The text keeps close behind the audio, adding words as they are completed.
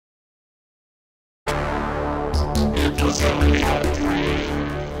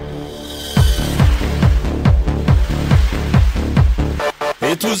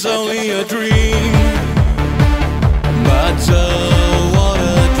It was only a dream, but oh, what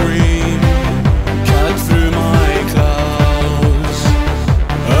a dream. Cut through my clouds,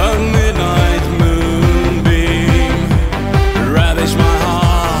 a midnight moonbeam ravished my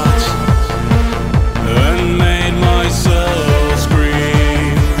heart and made my soul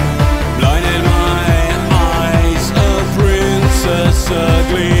scream. Blinded my eyes, a princess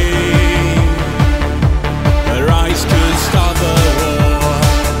agleam. Her eyes could start the war,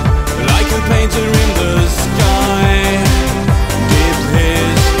 like a painter in the sky dipped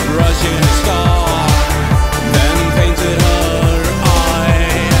his brush in a star, then painted her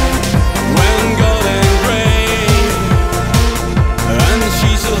eye. When golden gray, and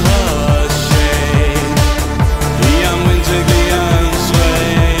she saw her shade, the unwinterly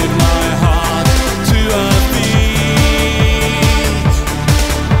enslaved my heart to her feet.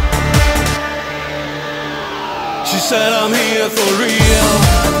 She said, I'm here for real.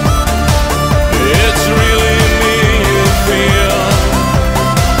 It's really me you feel.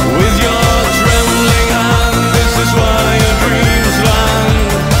 With your trembling hand, this is why your dreams land.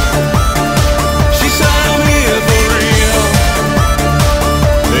 She said, I'm here for real.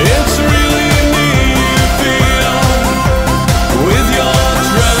 It's really me you feel. With your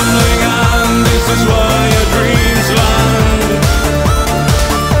trembling hand, this is why your dreams land.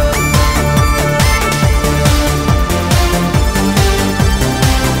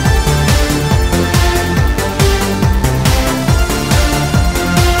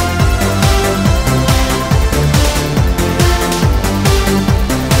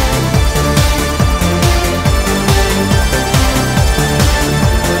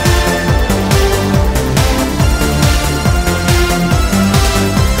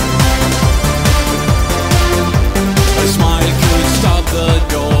 A smile could stop the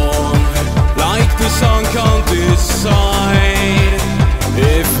dawn, like the sun can't decide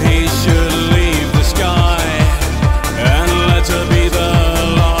if he should leave the sky and let her be the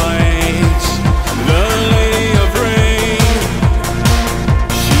light. The Lady of Rain,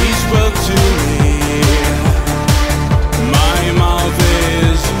 she spoke to me. My mouth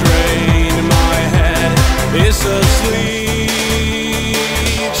is drained, my head is asleep.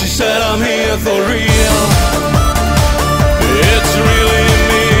 She said, I'm here for real. It's really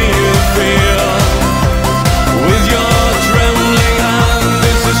me you feel. With your trembling hand,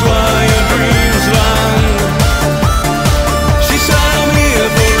 this is why your dreams land. She said, I'm here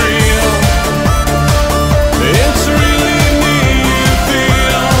for real. It's really me you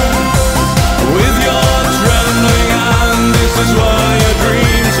feel. With your trembling hand, this is why your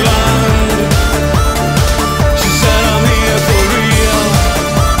dreams land. She said, I'm here for real.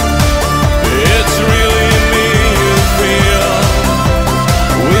 It's really me you feel.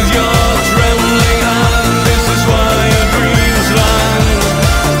 With your trembling hand, this is why your dreams land.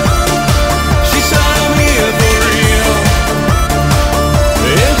 She said, I'm here for real.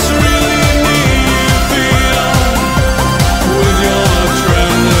 It's really me you feel. With your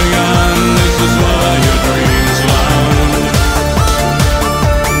trembling hand, this is why your dreams land.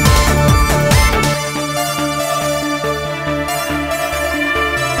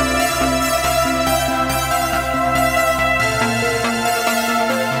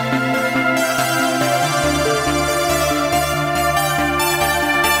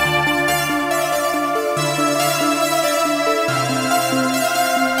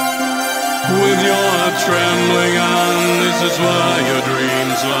 With your trembling hand, this is why your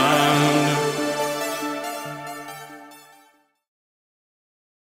dreams land.